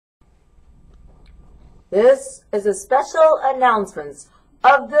This is a special announcement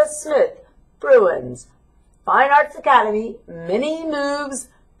of the Smith Bruins Fine Arts Academy Mini Moves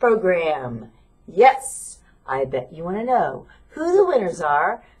program. Yes, I bet you want to know who the winners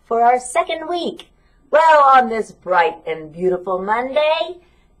are for our second week. Well, on this bright and beautiful Monday,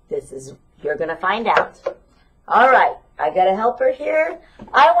 you're going to find out. All right, I got a helper here.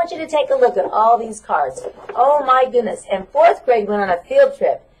 I want you to take a look at all these cards. Oh my goodness, and fourth grade went on a field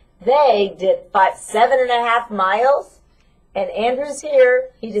trip. They did 7.5 miles, and Andrew's here.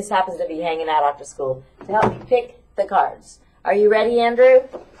 He just happens to be hanging out after school to help me pick the cards. Are you ready, Andrew?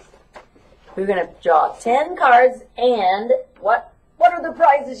 We're going to draw 10 cards, and what are the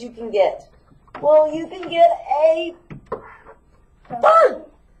prizes you can get? Well, you can get a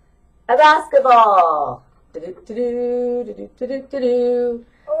basketball.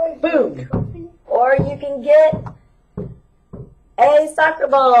 Boom. Or you can get a soccer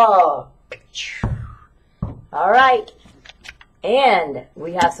ball. All right. And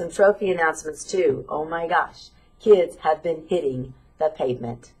we have some trophy announcements too. Oh my gosh. Kids have been hitting the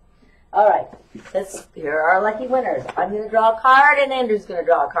pavement. All right. Here are our lucky winners. I'm going to draw a card and Andrew's going to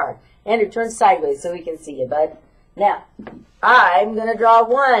draw a card. Andrew, turn sideways so we can see you, bud. Now, I'm going to draw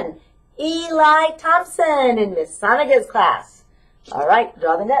one. Eli Thompson in Miss Sonaga's class. All right,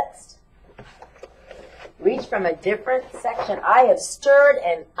 draw the next. Reach from a different section. I have stirred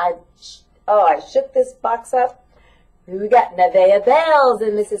and I shook this box up. We got Nevaeh Bales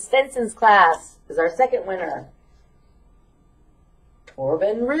in Mrs. Stenson's class is our second winner.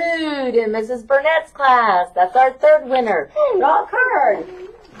 Torben Rude in Mrs. Burnett's class. That's our third winner. Draw a card.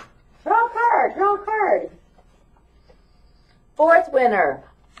 Draw a card. Draw a card. Fourth winner,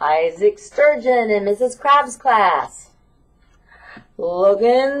 Isaac Sturgeon in Mrs. Crab's class.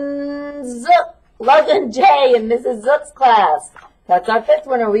 Logan J in Mrs. Zook's class. That's our fifth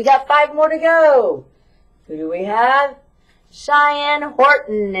winner. We got 5 more to go. Who do we have? Cheyenne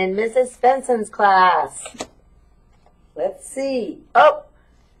Horton in Mrs. Svenson's class. Let's see. Oh,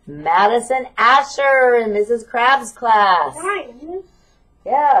 Madison Asher in Mrs. Crab's class.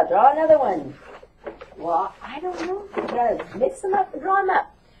 Yeah, draw another one. Well, I don't know. You gotta mix them up and draw them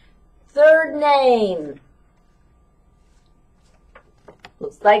up. Third name.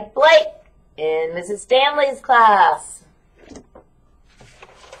 Looks like Blake in Mrs. Stanley's class.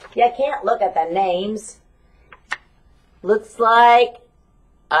 Yeah, I can't look at the names. Looks like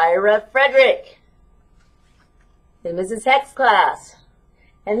Ira Frederick in Mrs. Heck's class.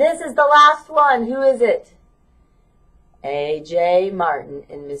 And this is the last one. Who is it? A.J. Martin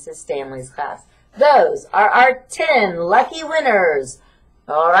in Mrs. Stanley's class. Those are our 10 lucky winners,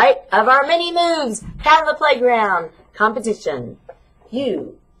 all right, of our Mini Moves Pound the Playground competition.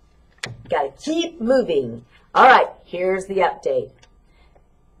 You got to keep moving. All right, here's the update.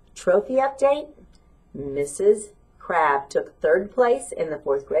 Trophy update. Mrs. Crab took 3rd place in the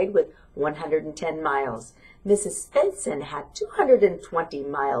 4th grade with 110 miles. Mrs. Svensson had 220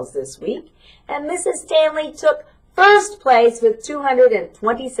 miles this week, and Mrs. Stanley took 1st place with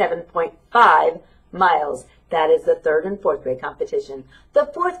 227.5 miles. That is the 3rd and 4th grade competition. The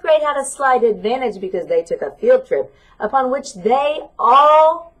 4th grade had a slight advantage because they took a field trip upon which they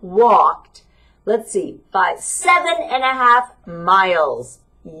all walked, let's see, by 7.5 miles.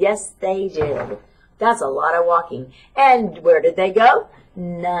 Yes, they did. That's a lot of walking. And where did they go?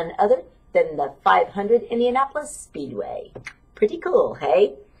 None other than the 500 Indianapolis Speedway. Pretty cool,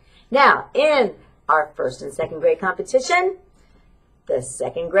 hey? Now, in our 1st and 2nd grade competition, the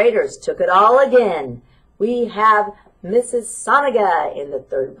 2nd graders took it all again. We have Mrs. Sonaga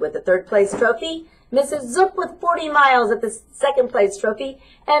with the 3rd place trophy, Mrs. Zook with 40 miles at the 2nd place trophy,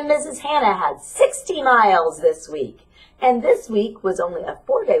 and Mrs. Hannah had 60 miles this week. And this week was only a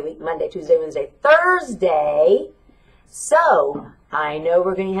 4-day week, Monday, Tuesday, Wednesday, Thursday. So I know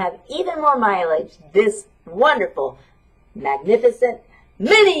we're going to have even more mileage this wonderful, magnificent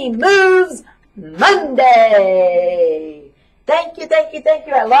Mini Moves Monday. Thank you, thank you, thank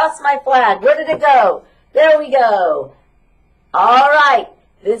you. I lost my flag. Where did it go? There we go. All right.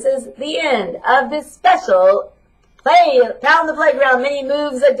 This is the end of this special Pound the Playground Mini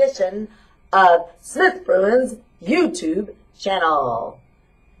Moves edition of Smith Bruins YouTube channel.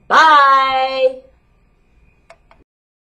 Bye.